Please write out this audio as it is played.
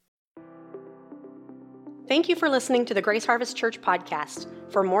Thank you for listening to the Grace Harvest Church podcast.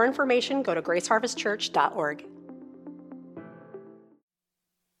 For more information, go to graceharvestchurch.org.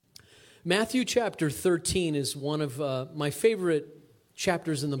 Matthew chapter 13 is one of my favorite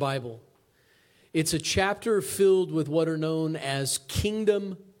chapters in the Bible. It's a chapter filled with what are known as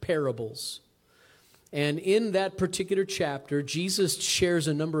kingdom parables. And in that particular chapter, Jesus shares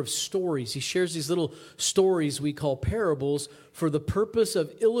a number of stories. He shares these little stories we call parables for the purpose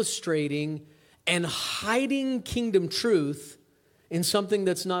of illustrating and hiding kingdom truth in something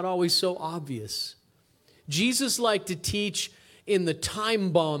that's not always so obvious. Jesus liked to teach in the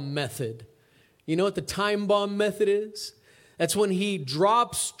time bomb method. You know what the time bomb method is? That's when he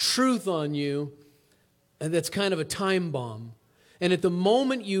drops truth on you, and that's kind of a time bomb. And at the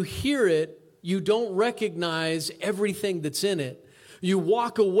moment you hear it, you don't recognize everything that's in it. You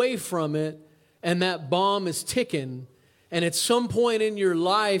walk away from it, and that bomb is ticking. And at some point in your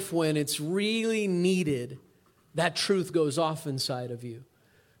life when it's really needed, that truth goes off inside of you.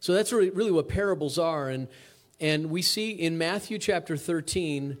 So that's really what parables are. And we see in Matthew chapter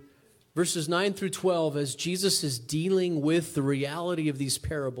 13, verses 9 through 12, as Jesus is dealing with the reality of these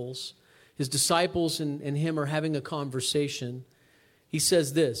parables, his disciples and him are having a conversation. He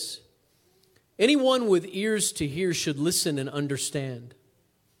says this, "Anyone with ears to hear should listen and understand."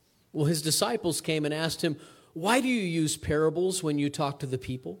 Well, his disciples came and asked him, "Why do you use parables when you talk to the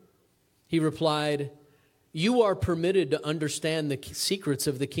people?" He replied, "You are permitted to understand the secrets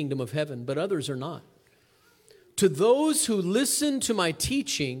of the kingdom of heaven, but others are not. To those who listen to my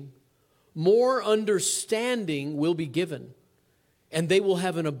teaching, more understanding will be given, and they will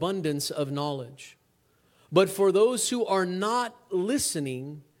have an abundance of knowledge. But for those who are not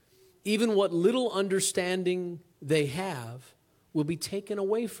listening, even what little understanding they have will be taken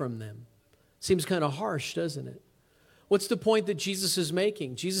away from them." Seems kind of harsh, doesn't it? What's the point that Jesus is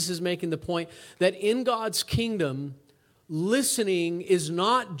making? Jesus is making the point that in God's kingdom, listening is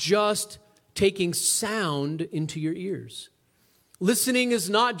not just taking sound into your ears. Listening is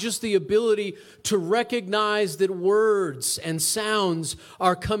not just the ability to recognize that words and sounds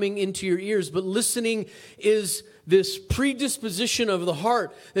are coming into your ears, but listening is this predisposition of the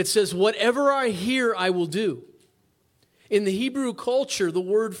heart that says, whatever I hear, I will do. In the Hebrew culture, the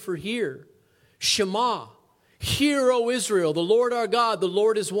word for hear, Shema, hear, O Israel, the Lord our God, the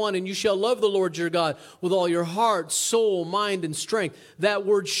Lord is one, and you shall love the Lord your God with all your heart, soul, mind, and strength. That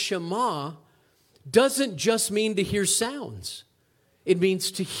word Shema doesn't just mean to hear sounds. It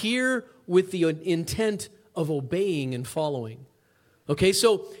means to hear with the intent of obeying and following. Okay,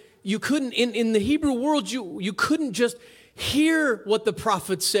 so you couldn't, in the Hebrew world, you couldn't just hear what the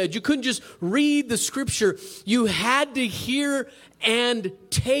prophet said. You couldn't just read the scripture. You had to hear and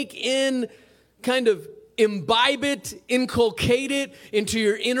take in, kind of imbibe it, inculcate it into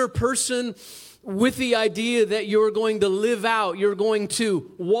your inner person with the idea that you're going to live out, you're going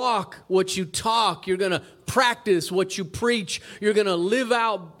to walk what you talk, you're going to practice what you preach, you're going to live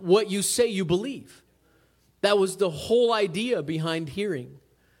out what you say you believe. That was the whole idea behind hearing.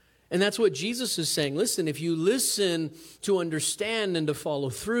 And that's what Jesus is saying. Listen, if you listen to understand and to follow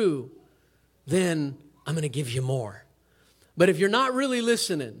through, then I'm going to give you more. But if you're not really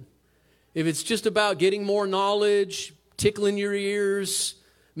listening, if it's just about getting more knowledge, tickling your ears,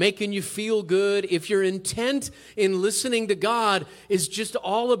 making you feel good, if your intent in listening to God is just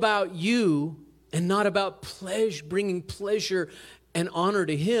all about you and not about bringing pleasure and honor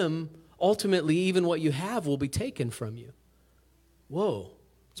to Him, ultimately even what you have will be taken from you. Whoa,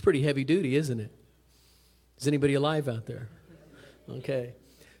 it's pretty heavy duty, isn't it? Is anybody alive out there? Okay.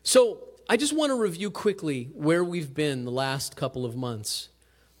 So I just want to review quickly where we've been the last couple of months.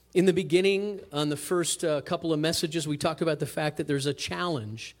 In the beginning, on the first couple of messages, we talked about the fact that there's a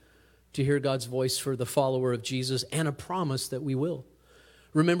challenge to hear God's voice for the follower of Jesus and a promise that we will.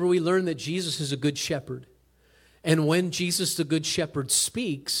 Remember, we learned that Jesus is a good shepherd. And when Jesus, the good shepherd,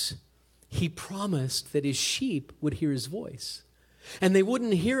 speaks, he promised that his sheep would hear his voice. And they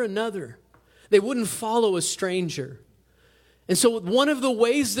wouldn't hear another. They wouldn't follow a stranger. And so one of the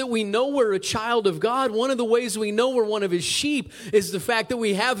ways that we know we're a child of God, one of the ways we know we're one of his sheep, is the fact that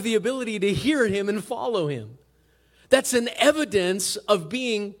we have the ability to hear him and follow him. That's an evidence of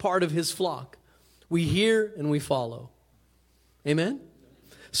being part of his flock. We hear and we follow. Amen?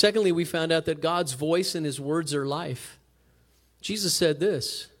 Secondly, we found out that God's voice and his words are life. Jesus said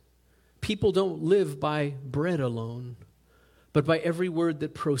this, people don't live by bread alone, but by every word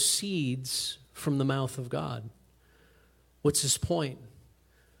that proceeds from the mouth of God. What's his point?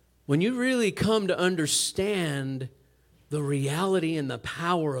 When you really come to understand the reality and the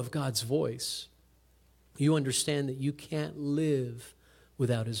power of God's voice, you understand that you can't live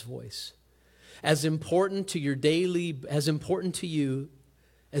without his voice. as important to you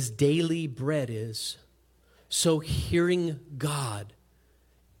as daily bread is, so hearing God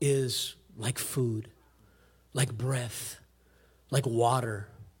is like food, like breath, like water,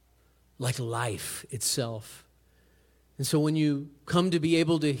 like life itself. And so when you come to be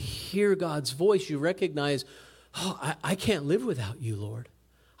able to hear God's voice, you recognize, I can't live without you, Lord.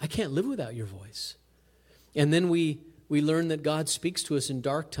 I can't live without your voice. And then we learn that God speaks to us in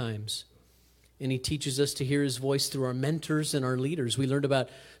dark times. And he teaches us to hear his voice through our mentors and our leaders. We learned about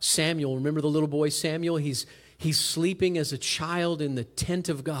Samuel. Remember the little boy Samuel? He's sleeping as a child in the tent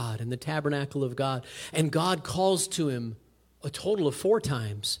of God, in the tabernacle of God. And God calls to him a total of 4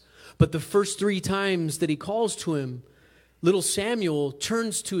 times. But the first 3 times that he calls to him, little Samuel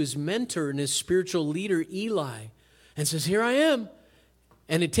turns to his mentor and his spiritual leader, Eli, and says, here I am.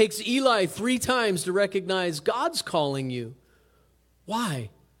 And it takes Eli 3 times to recognize God's calling you. Why?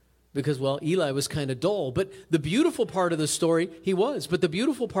 Because, well, Eli was kind of dull. But the beautiful part of the story, but the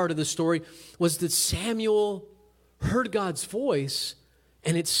beautiful part of the story was that Samuel heard God's voice,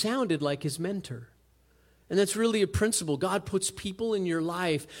 and it sounded like his mentor. And that's really a principle. God puts people in your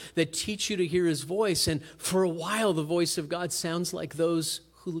life that teach you to hear his voice, and for a while, the voice of God sounds like those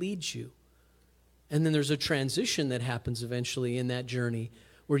who lead you. And then there's a transition that happens eventually in that journey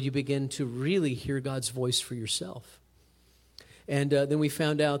where you begin to really hear God's voice for yourself. And then we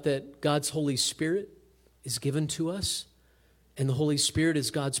found out that God's Holy Spirit is given to us, and the Holy Spirit is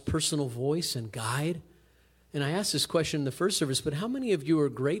God's personal voice and guide. And I asked this question in the first service, but how many of you are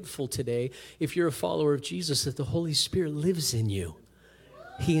grateful today, if you're a follower of Jesus, that the Holy Spirit lives in you?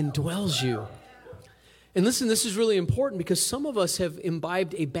 He indwells you. And listen, this is really important because some of us have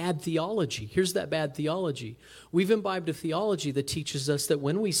imbibed a bad theology. Here's that bad theology. We've imbibed a theology that teaches us that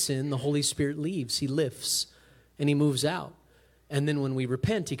when we sin, the Holy Spirit leaves. He lifts and he moves out. And then when we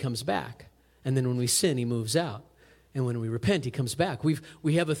repent, he comes back. And then when we sin, he moves out. And when we repent, he comes back.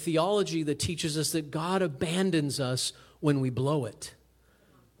 We have a theology that teaches us that God abandons us when we blow it.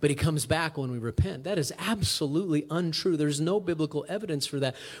 But he comes back when we repent. That is absolutely untrue. There's no biblical evidence for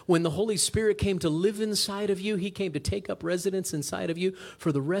that. When the Holy Spirit came to live inside of you, he came to take up residence inside of you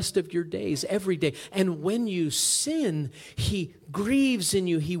for the rest of your days, every day. And when you sin, he grieves in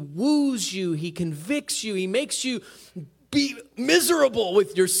you, he woos you, he convicts you, he makes you be miserable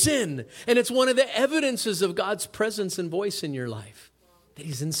with your sin. And it's one of the evidences of God's presence and voice in your life, that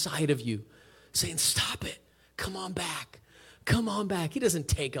he's inside of you saying, stop it, come on back. Come on back. He doesn't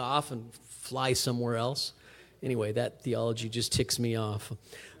take off and fly somewhere else. Anyway, that theology just ticks me off.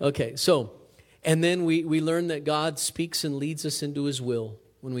 Okay, so, and then we learn that God speaks and leads us into his will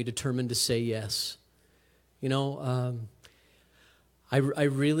when we determine to say yes. You know, I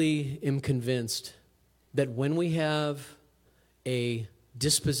really am convinced that when we have a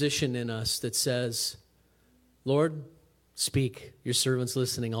disposition in us that says, Lord, speak, your servant's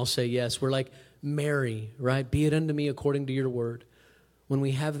listening, I'll say yes. We're like Mary, right? Be it unto me according to your word. When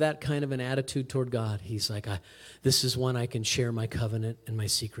we have that kind of an attitude toward God, he's like, this is one I can share my covenant and my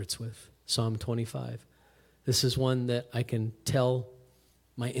secrets with. Psalm 25. This is one that I can tell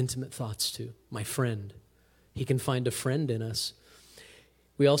my intimate thoughts to, my friend. He can find a friend in us.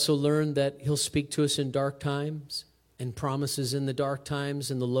 We also learned that he'll speak to us in dark times and promises in the dark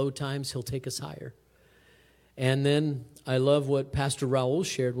times and the low times he'll take us higher. And then I love what Pastor Raul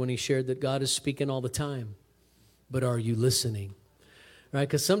shared when he shared that God is speaking all the time. But are you listening? Right?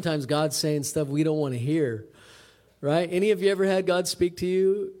 Because sometimes God's saying stuff we don't want to hear. Right? Any of you ever had God speak to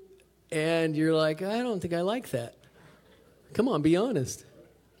you and you're like, I don't think I like that? Come on, be honest.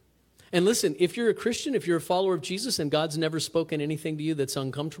 And listen, if you're a Christian, if you're a follower of Jesus and God's never spoken anything to you that's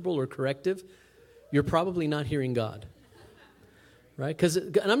uncomfortable or corrective, you're probably not hearing God. Right?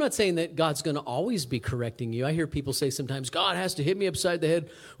 And I'm not saying that God's going to always be correcting you. I hear people say sometimes, God has to hit me upside the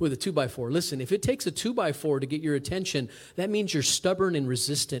head with a 2x4. Listen, if it takes a 2x4 to get your attention, that means you're stubborn and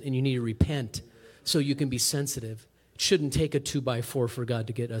resistant and you need to repent so you can be sensitive. It shouldn't take a 2x4 for God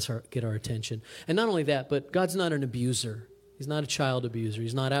to get our attention. And not only that, but God's not an abuser. He's not a child abuser.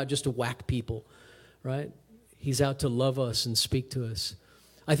 He's not out just to whack people, right? He's out to love us and speak to us.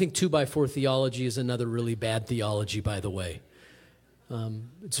 I think 2x4 theology is another really bad theology, by the way.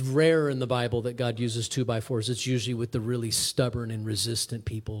 It's rare in the Bible that God uses 2x4s. It's usually with the really stubborn and resistant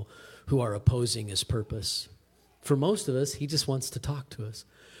people who are opposing his purpose. For most of us, he just wants to talk to us.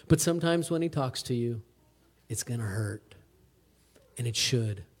 But sometimes when he talks to you, it's going to hurt. And it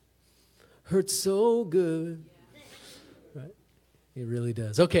should. Hurts so good. Right? It really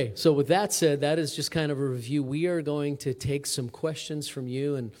does. Okay, so with that said, that is just kind of a review. We are going to take some questions from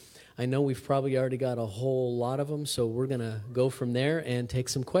you, and I know we've probably already got a whole lot of them, so we're going to go from there and take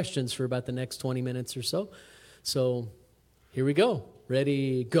some questions for about the next 20 minutes or so. So here we go.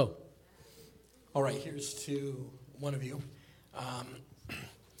 Ready, go. All right, here's to one of you.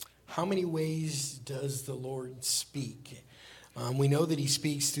 How many ways does the Lord speak? We know that he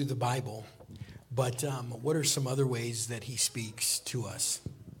speaks through the Bible, but what are some other ways that he speaks to us?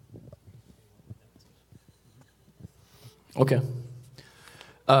 Okay.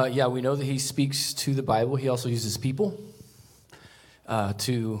 We know that he speaks to the Bible. He also uses people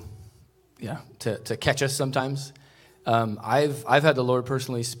to catch us sometimes. I've had the Lord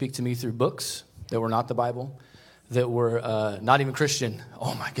personally speak to me through books that were not the Bible, that were not even Christian.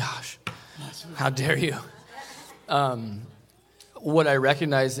 Oh my gosh, how dare you? What I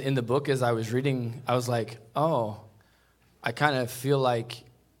recognized in the book as I was reading, I was like, oh, I kind of feel like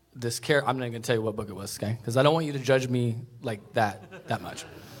this character. I'm not going to tell you what book it was, okay? Because I don't want you to judge me like that much.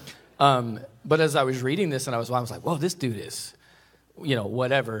 But as I was reading this, and I was like, whoa, this dude is,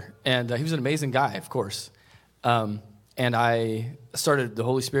 whatever. And he was an amazing guy, of course. And the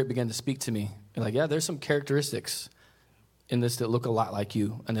Holy Spirit began to speak to me. And like, yeah, there's some characteristics in this that look a lot like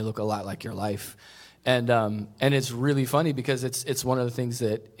you, and they look a lot like your life. And it's really funny because it's one of the things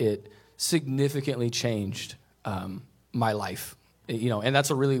that it significantly changed my life. And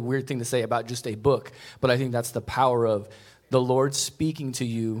that's a really weird thing to say about just a book, but I think that's the power of the Lord speaking to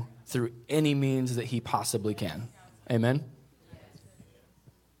you through any means that he possibly can. Amen?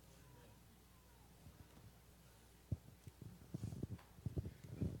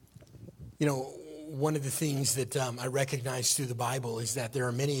 One of the things that I recognize through the Bible is that there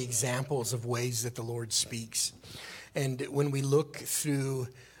are many examples of ways that the Lord speaks. And when we look through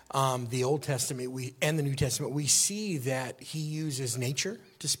the Old Testament and the New Testament, we see that he uses nature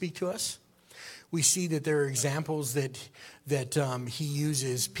to speak to us. We see that there are examples that he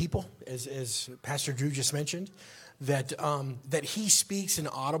uses people, as Pastor Drew just mentioned, that he speaks in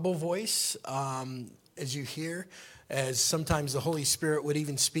audible voice, as you hear, as sometimes the Holy Spirit would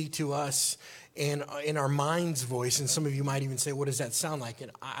even speak to us in our mind's voice. And some of you might even say, what does that sound like?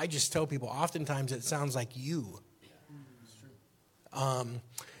 And I just tell people, oftentimes it sounds like you.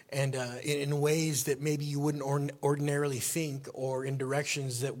 In ways that maybe you wouldn't ordinarily think, or in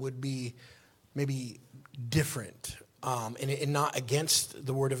directions that would be maybe different, and not against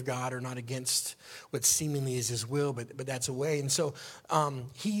the Word of God, or not against what seemingly is his will, but that's a way. And so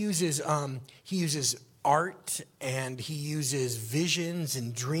he uses art, and he uses visions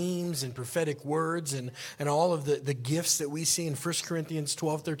and dreams and prophetic words and all of the gifts that we see in 1 Corinthians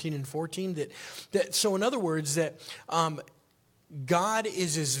 12, 13, and 14. So in other words, that God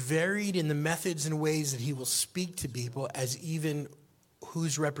is as varied in the methods and ways that he will speak to people as even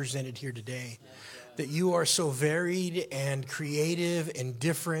who's represented here today. That you are so varied and creative and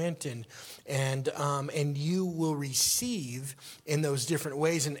different, and you will receive in those different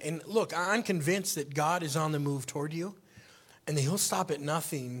ways. And look, I'm convinced that God is on the move toward you, and that he'll stop at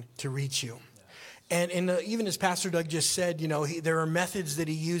nothing to reach you. And even as Pastor Doug just said, there are methods that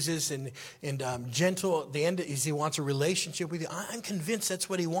he uses, and gentle. At the end is he wants a relationship with you. I'm convinced that's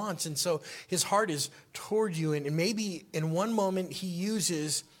what he wants, and so his heart is toward you. And maybe in one moment he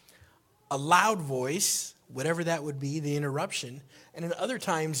uses a loud voice, whatever that would be, the interruption, and in other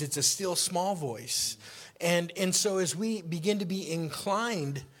times it's a still small voice. And so as we begin to be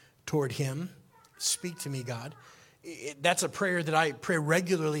inclined toward him, speak to me, God. That's a prayer that I pray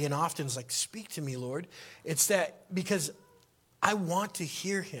regularly and often. It's like, speak to me, Lord. It's that because I want to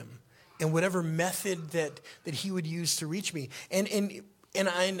hear him in whatever method that he would use to reach me. And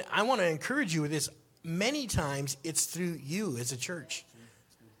I want to encourage you with this. Many times it's through you as a church.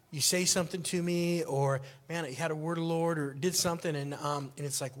 You say something to me, or, man, I had a word of the Lord, or did something, and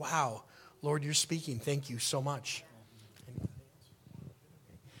it's like, wow, Lord, you're speaking. Thank you so much.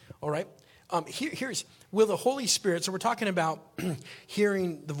 All right. Here's, will the Holy Spirit, so we're talking about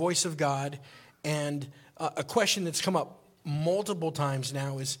hearing the voice of God, and a question that's come up multiple times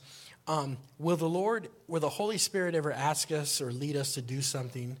now is, will the Holy Spirit ever ask us or lead us to do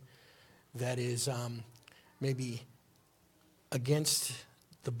something that is maybe against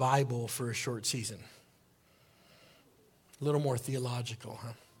the Bible for a short season? A little more theological,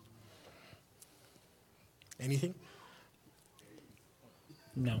 huh? Anything?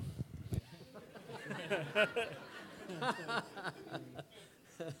 No.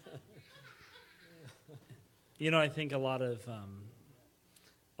 I think a lot of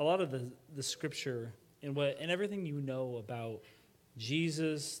the scripture and everything about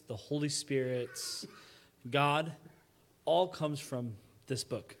Jesus, the Holy Spirit, God, all comes from this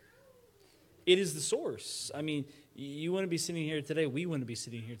book. It is the source. I mean, you wouldn't be sitting here today. We wouldn't be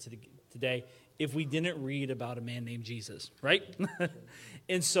sitting here today if we didn't read about a man named Jesus, right?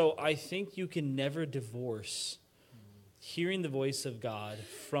 And so I think you can never divorce hearing the voice of God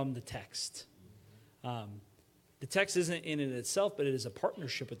from the text. The text isn't in it itself, but it is a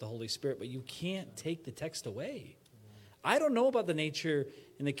partnership with the Holy Spirit, but you can't take the text away. I don't know about the nature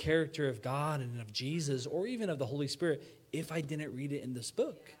and the character of God and of Jesus or even of the Holy Spirit if I didn't read it in this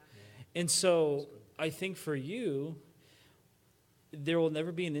book. And so I think for you, there will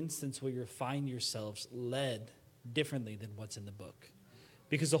never be an instance where you find yourselves led differently than what's in the book.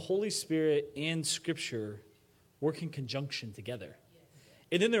 Because the Holy Spirit and Scripture work in conjunction together.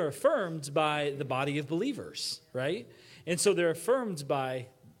 And then they're affirmed by the body of believers, right? And so they're affirmed by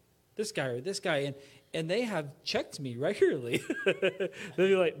this guy or this guy. And they have checked me regularly. They'll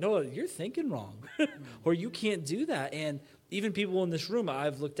be like, no, you're thinking wrong. Or you can't do that. And even people in this room,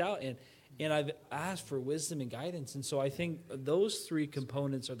 I've looked out and I've asked for wisdom and guidance. And so I think those three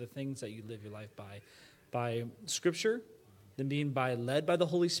components are the things that you live your life by. By Scripture, then being led by the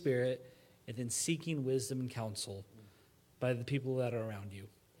Holy Spirit, and then seeking wisdom and counsel by the people that are around you.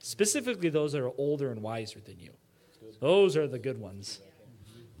 Specifically those that are older and wiser than you. Those are the good ones.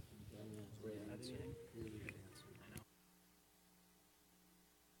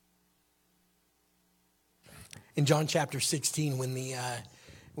 In John chapter 16, when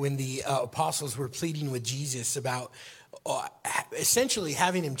the apostles were pleading with Jesus about essentially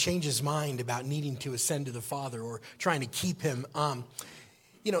having him change his mind about needing to ascend to the Father or trying to keep him,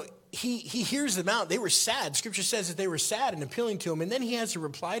 he hears them out. They were sad. Scripture says that they were sad and appealing to him, and then he has a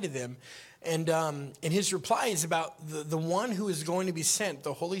reply to them. And his reply is about the one who is going to be sent,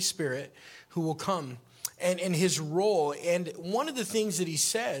 the Holy Spirit, who will come, and his role. And one of the things that he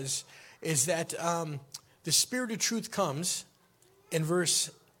says is that the Spirit of truth comes in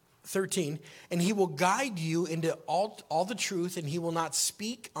verse 13, and he will guide you into all the truth, and he will not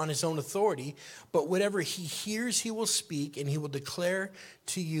speak on his own authority, but whatever he hears, he will speak, and he will declare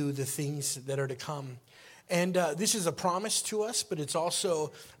to you the things that are to come. And this is a promise to us, but it's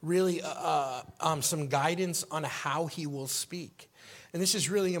also really some guidance on how he will speak. And this is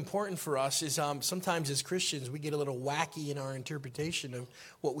really important for us, is sometimes as Christians, we get a little wacky in our interpretation of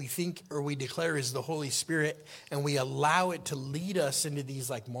what we think or we declare is the Holy Spirit, and we allow it to lead us into these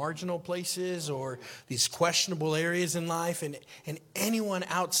like marginal places or these questionable areas in life. And anyone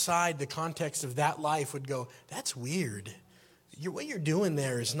outside the context of that life would go, that's weird. What you're doing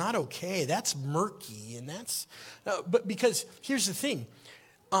there is not okay. That's murky. And that's, but because here's the thing,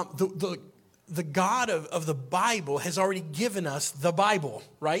 the God of the Bible has already given us the Bible,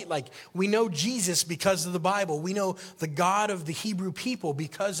 right? Like we know Jesus because of the Bible. We know the God of the Hebrew people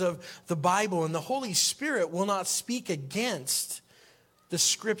because of the Bible. And the Holy Spirit will not speak against the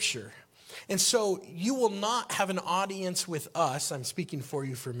Scripture. And so you will not have an audience with us, I'm speaking for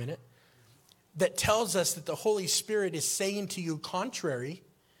you for a minute, that tells us that the Holy Spirit is saying to you contrary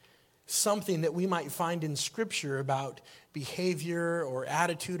something that we might find in Scripture about behavior or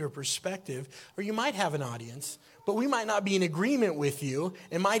attitude or perspective. Or you might have an audience, but we might not be in agreement with you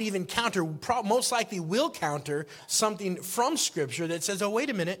and might even most likely will counter something from Scripture that says, oh, wait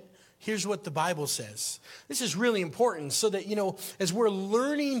a minute, here's what the Bible says. This is really important so that, as we're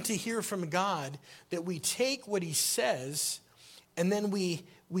learning to hear from God, that we take what he says and then we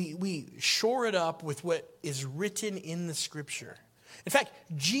shore it up with what is written in the Scripture. In fact,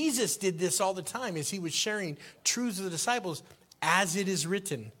 Jesus did this all the time as he was sharing truths with the disciples, as it is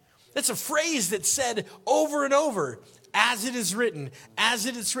written. That's a phrase that's said over and over, as it is written, as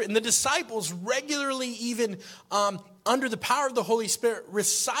it is written. The disciples regularly, even under the power of the Holy Spirit,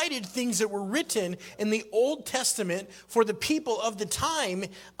 recited things that were written in the Old Testament for the people of the time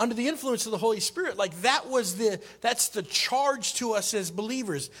under the influence of the Holy Spirit. Like that's the charge to us as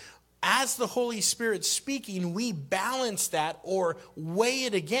believers. As the Holy Spirit's speaking, we balance that or weigh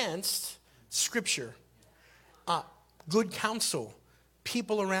it against Scripture. Good counsel,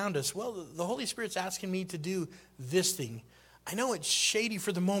 people around us. Well, the Holy Spirit's asking me to do this thing. I know it's shady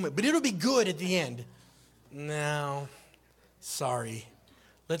for the moment, but it'll be good at the end. No, sorry.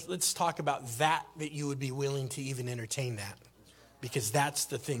 Let's talk about that you would be willing to even entertain that. Because that's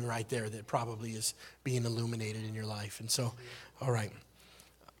the thing right there that probably is being illuminated in your life. And so, all right.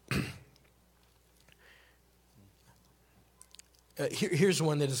 Here's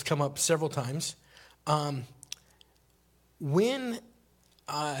one that has come up several times. When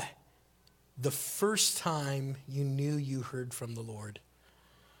the first time you knew you heard from the Lord,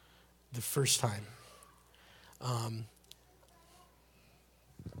 the first time.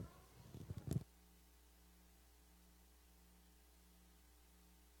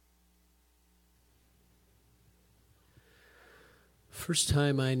 First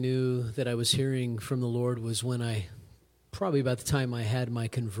time I knew that I was hearing from the Lord was when probably about the time I had my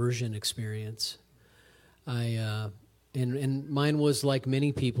conversion experience. And mine was like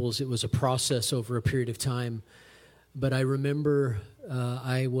many people's. It was a process over a period of time. But I remember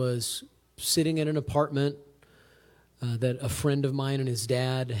I was sitting in an apartment that a friend of mine and his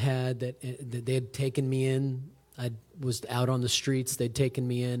dad had that they had taken me in. I was out on the streets. They'd taken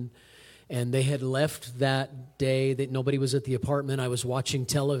me in. And they had left that day. That nobody was at the apartment. I was watching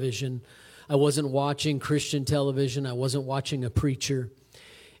television. I wasn't watching Christian television. I wasn't watching a preacher.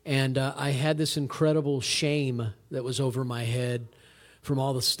 And I had this incredible shame that was over my head from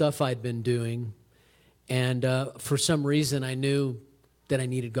all the stuff I'd been doing. And for some reason, I knew that I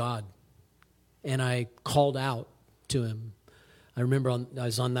needed God. And I called out to him. I remember I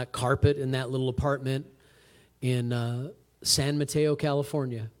was on that carpet in that little apartment in San Mateo,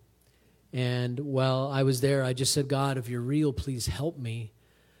 California. And while I was there, I just said, God, if you're real, please help me.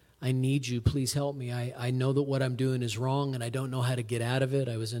 I need you. Please help me. I know that what I'm doing is wrong, and I don't know how to get out of it.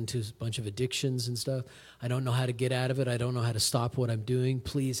 I was into a bunch of addictions and stuff. I don't know how to get out of it. I don't know how to stop what I'm doing.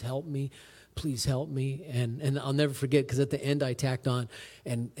 Please help me. Please help me. And I'll never forget, because at the end I tacked on,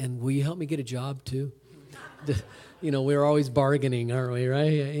 and will you help me get a job too? We're always bargaining, aren't we,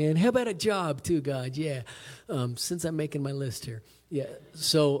 right? And how about a job too, God? Yeah, since I'm making my list here. Yeah.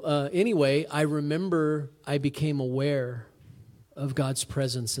 So anyway, I remember I became aware of God's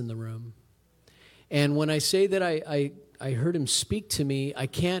presence in the room. And when I say that I heard him speak to me, I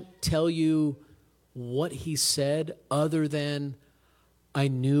can't tell you what he said other than I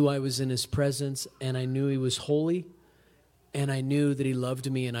knew I was in his presence, and I knew he was holy, and I knew that he loved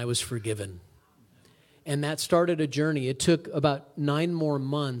me, and I was forgiven. And that started a journey. It took about 9 more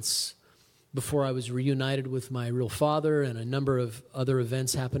months before I was reunited with my real father, and a number of other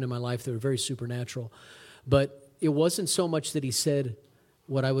events happened in my life that were very supernatural. But it wasn't so much that he said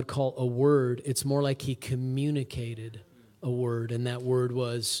what I would call a word. It's more like he communicated a word, and that word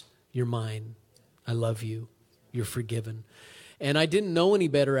was, you're mine. I love you. You're forgiven. And I didn't know any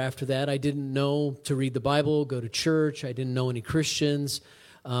better after that. I didn't know to read the Bible, go to church. I didn't know any Christians.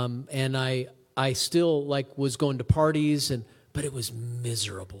 And I still was going to parties, but it was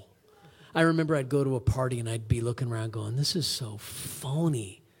miserable. I remember I'd go to a party and I'd be looking around going, this is so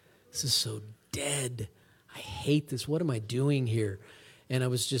phony. This is so dead. I hate this. What am I doing here? And I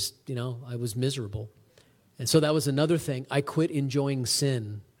was just, I was miserable. And so that was another thing. I quit enjoying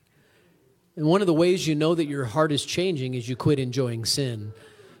sin. And one of the ways you know that your heart is changing is you quit enjoying sin.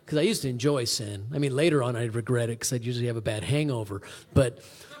 Because I used to enjoy sin. I mean, later on I'd regret it because I'd usually have a bad hangover. But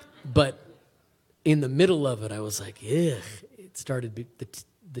in the middle of it, I was like, ugh. It started,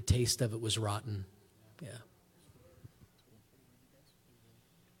 the taste of it was rotten. Yeah.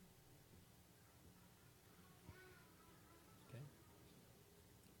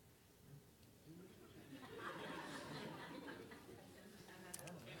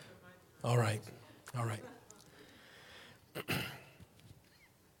 All right.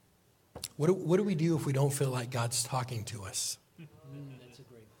 What do we do if we don't feel like God's talking to us? That's a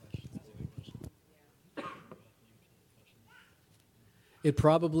great question. It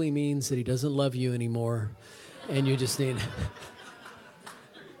probably means that he doesn't love you anymore, and you just need...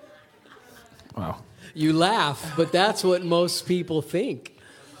 Wow. You laugh, but that's what most people think.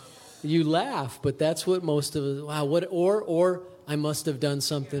 You laugh, but that's what most of us... Wow, what... Or I must have done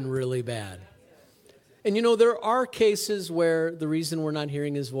something really bad. And there are cases where the reason we're not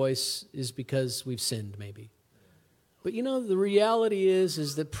hearing his voice is because we've sinned, maybe. But the reality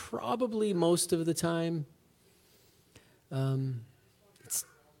is that probably most of the time,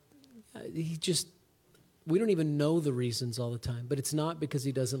 we don't even know the reasons all the time. But it's not because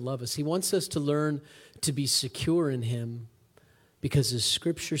he doesn't love us. He wants us to learn to be secure in him, because as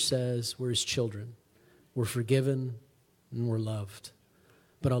Scripture says, we're his children. We're forgiven and we're loved.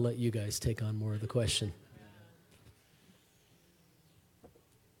 But I'll let you guys take on more of the question.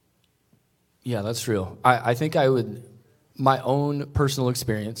 Yeah, that's real. I think my own personal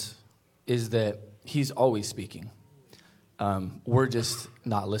experience is that he's always speaking. We're just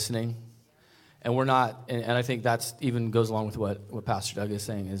not listening. And we're not, and I think that's even goes along with what Pastor Doug is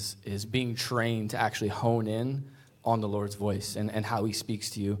saying, is being trained to actually hone in on the Lord's voice and how he speaks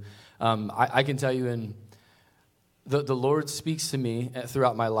to you. I can tell you the Lord speaks to me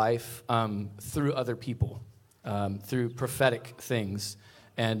throughout my life through other people, through prophetic things.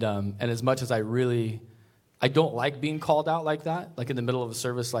 And as much as I don't like being called out like that, like in the middle of a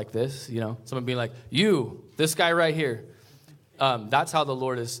service like this, someone being like, you, this guy right here. That's how the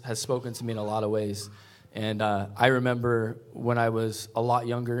Lord has spoken to me in a lot of ways. And I remember when I was a lot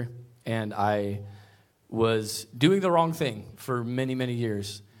younger and I was doing the wrong thing for many, many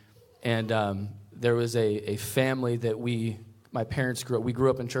years. And there was a family that my parents we grew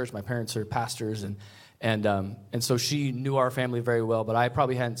up in church. My parents are pastors, and so she knew our family very well, but I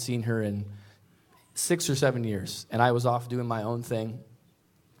probably hadn't seen her in 6 or 7 years. And I was off doing my own thing.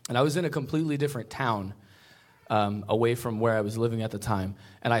 And I was in a completely different town away from where I was living at the time.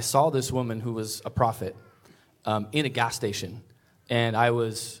 And I saw this woman who was a prophet in a gas station. And I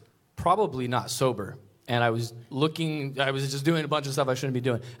was probably not sober. And I was just doing a bunch of stuff I shouldn't be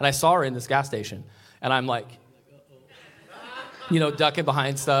doing. And I saw her in this gas station. And I'm like, ducking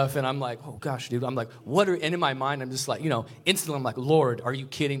behind stuff. And I'm like, oh gosh, dude. I'm like, and in my mind, I'm just like, instantly I'm like, Lord, are you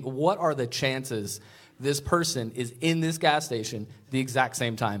kidding? What are the chances this person is in this gas station the exact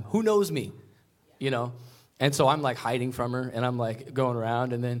same time? Who knows me? And so I'm like hiding from her, and I'm like going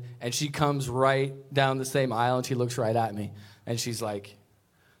around, and she comes right down the same aisle, and she looks right at me. And she's like,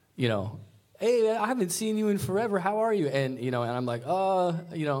 hey, I haven't seen you in forever. How are you? And, and I'm like,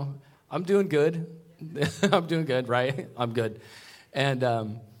 I'm doing good. I'm doing good, right? I'm good.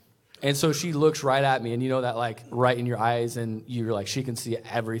 And so she looks right at me, and that like right in your eyes, and you're like, she can see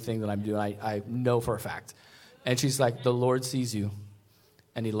everything that I'm doing. I know for a fact. And she's like, the Lord sees you,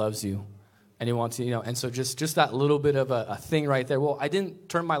 and he loves you, and he wants you, and so just that little bit of a thing right there. Well, I didn't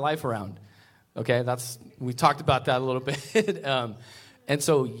turn my life around. Okay, we talked about that a little bit. And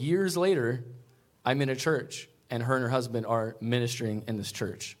so years later, I'm in a church, and her husband are ministering in this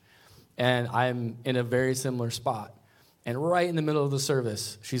church. And I'm in a very similar spot. And right in the middle of the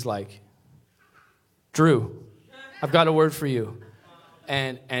service, she's like, Drew, I've got a word for you.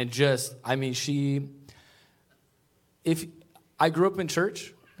 And if I grew up in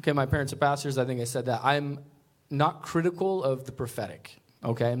church, okay, my parents are pastors, I think I said that. I'm not critical of the prophetic,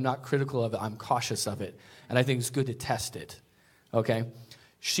 okay? I'm not critical of it. I'm cautious of it. And I think it's good to test it, okay?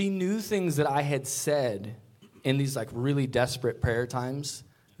 She knew things that I had said in these like really desperate prayer times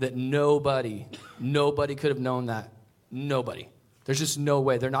that nobody could have known that. Nobody. There's just no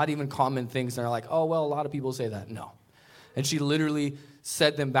way. They're not even common things. They're like, oh, well, a lot of people say that. No. And she literally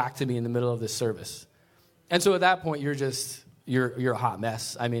said them back to me in the middle of this service. And so at that point, you're a hot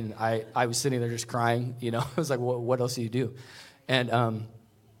mess. I mean, I was sitting there just crying, I was like, what else do you do? And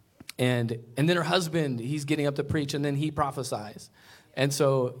then her husband, he's getting up to preach, and then he prophesies. And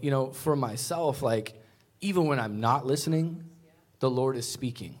so, for myself, like, even when I'm not listening, the Lord is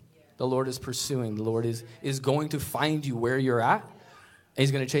speaking. The Lord is pursuing. The Lord is going to find you where you're at, and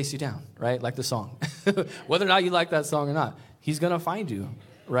he's going to chase you down, right? Like the song. Whether or not you like that song or not, he's going to find you,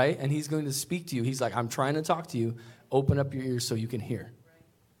 right? And he's going to speak to you. He's like, I'm trying to talk to you. Open up your ears so you can hear.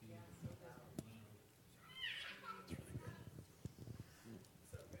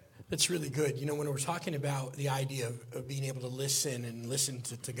 That's really good. When we're talking about the idea of being able to listen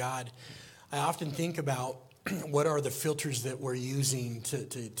to God, I often think about what are the filters that we're using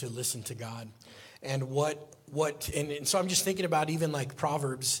to listen to God, and and so I'm just thinking about even like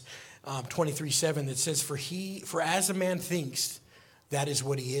Proverbs 23:7 that says, for as a man thinks, that is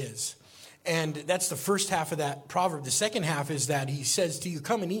what he is. And that's the first half of that proverb. The second half is that he says to you,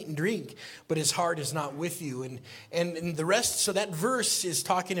 come and eat and drink, but his heart is not with you. And the rest, so that verse is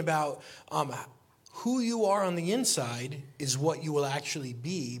talking about who you are on the inside is what you will actually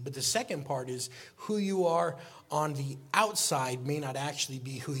be. But the second part is who you are on the outside may not actually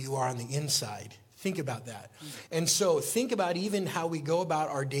be who you are on the inside. Think about that. And so think about even how we go about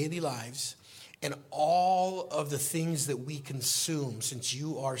our daily lives and all of the things that we consume, since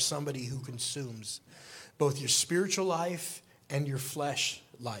you are somebody who consumes both your spiritual life and your flesh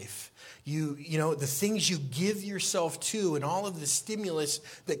life. The things you give yourself to and all of the stimulus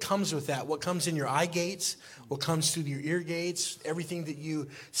that comes with that, what comes in your eye gates, what comes through your ear gates, everything that you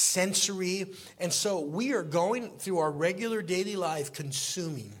sensory. And so we are going through our regular daily life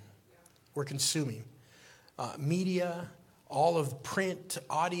consuming. We're consuming media, all of print,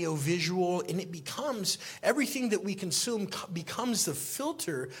 audio, visual, and it becomes, everything that we consume becomes the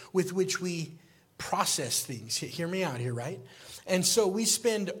filter with which we process things. Hear me out here, right? And so we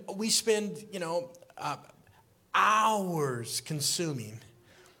spend hours consuming,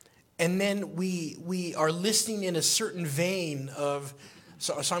 and then we are listening in a certain vein of.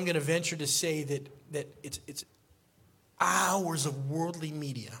 So I'm going to venture to say that it's hours of worldly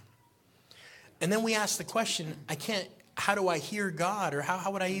media, and then we ask the question: how do I hear God, or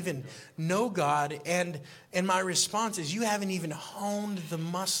how would I even know God? And my response is, you haven't even honed the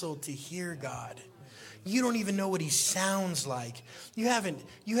muscle to hear God. You don't even know what he sounds like. You haven't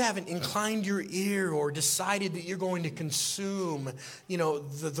inclined your ear or decided that you're going to consume,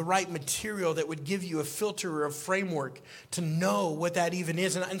 the right material that would give you a filter or a framework to know what that even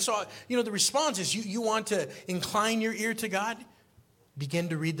is. And so, the response is you want to incline your ear to God? Begin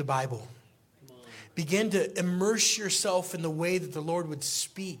to read the Bible. Begin to immerse yourself in the way that the Lord would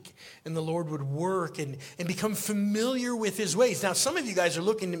speak and the Lord would work and become familiar with his ways. Now, some of you guys are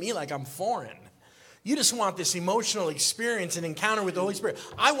looking to me like I'm foreign. You just want this emotional experience and encounter with the Holy Spirit.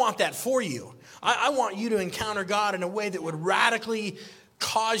 I want that for you. I want you to encounter God in a way that would radically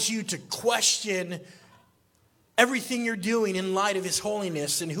cause you to question everything you're doing in light of his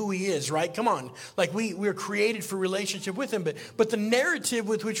holiness and who he is, right? Come on. Like we're created for relationship with him, but the narrative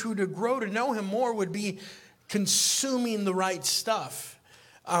with which we would grow to know him more would be consuming the right stuff.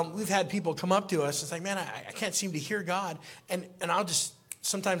 We've had people come up to us. It's like, man, I can't seem to hear God. And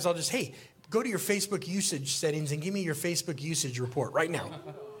sometimes I'll just, hey, go to your Facebook usage settings and give me your Facebook usage report right now.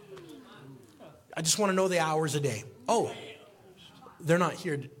 I just want to know the hours a day. Oh, they're not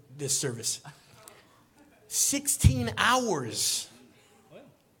here this service. 16 hours.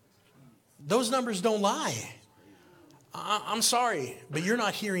 Those numbers don't lie. I'm sorry, but you're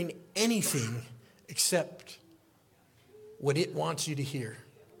not hearing anything except what it wants you to hear.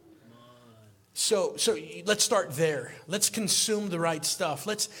 So let's start there. Let's consume the right stuff.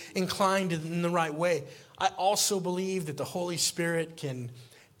 Let's incline in the right way. I also believe that the Holy Spirit can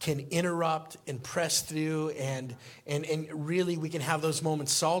interrupt and press through and really we can have those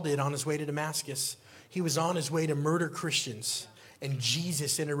moments. Saul did on his way to Damascus. He was on his way to murder Christians, and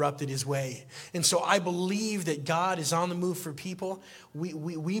Jesus interrupted his way. And so I believe that God is on the move for people.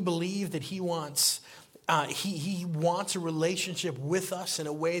 We believe that he wants a relationship with us in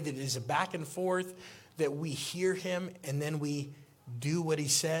a way that is a back and forth, that we hear him and then we do what he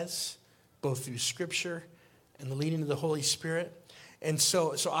says, both through Scripture and the leading of the Holy Spirit. And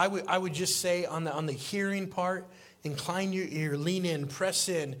so I would just say on the hearing part, incline your ear, lean in, press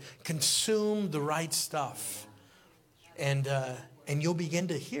in, consume the right stuff. And you'll begin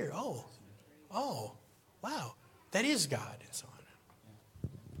to hear, oh, wow, that is God, and so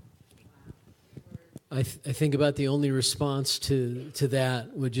on. I think about the only response to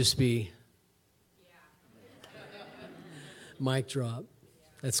that would just be, mic drop.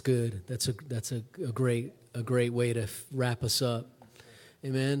 That's good. That's a great way to wrap us up.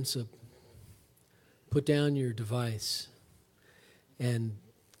 Amen. So put down your device and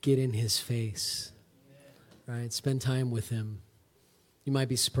get in his face, right? Spend time with him. You might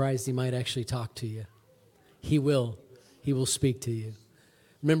be surprised he might actually talk to you. He will. He will speak to you.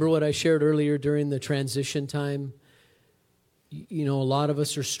 Remember what I shared earlier during the transition time? A lot of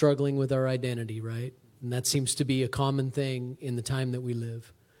us are struggling with our identity, right? And that seems to be a common thing in the time that we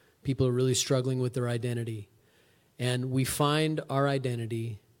live. People are really struggling with their identity. And we find our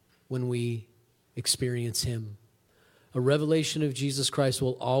identity when we experience him. A revelation of Jesus Christ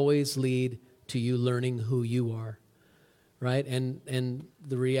will always lead to you learning who you are, right? And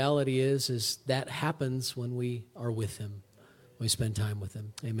the reality is that happens when we are with him. We spend time with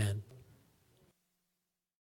him. Amen.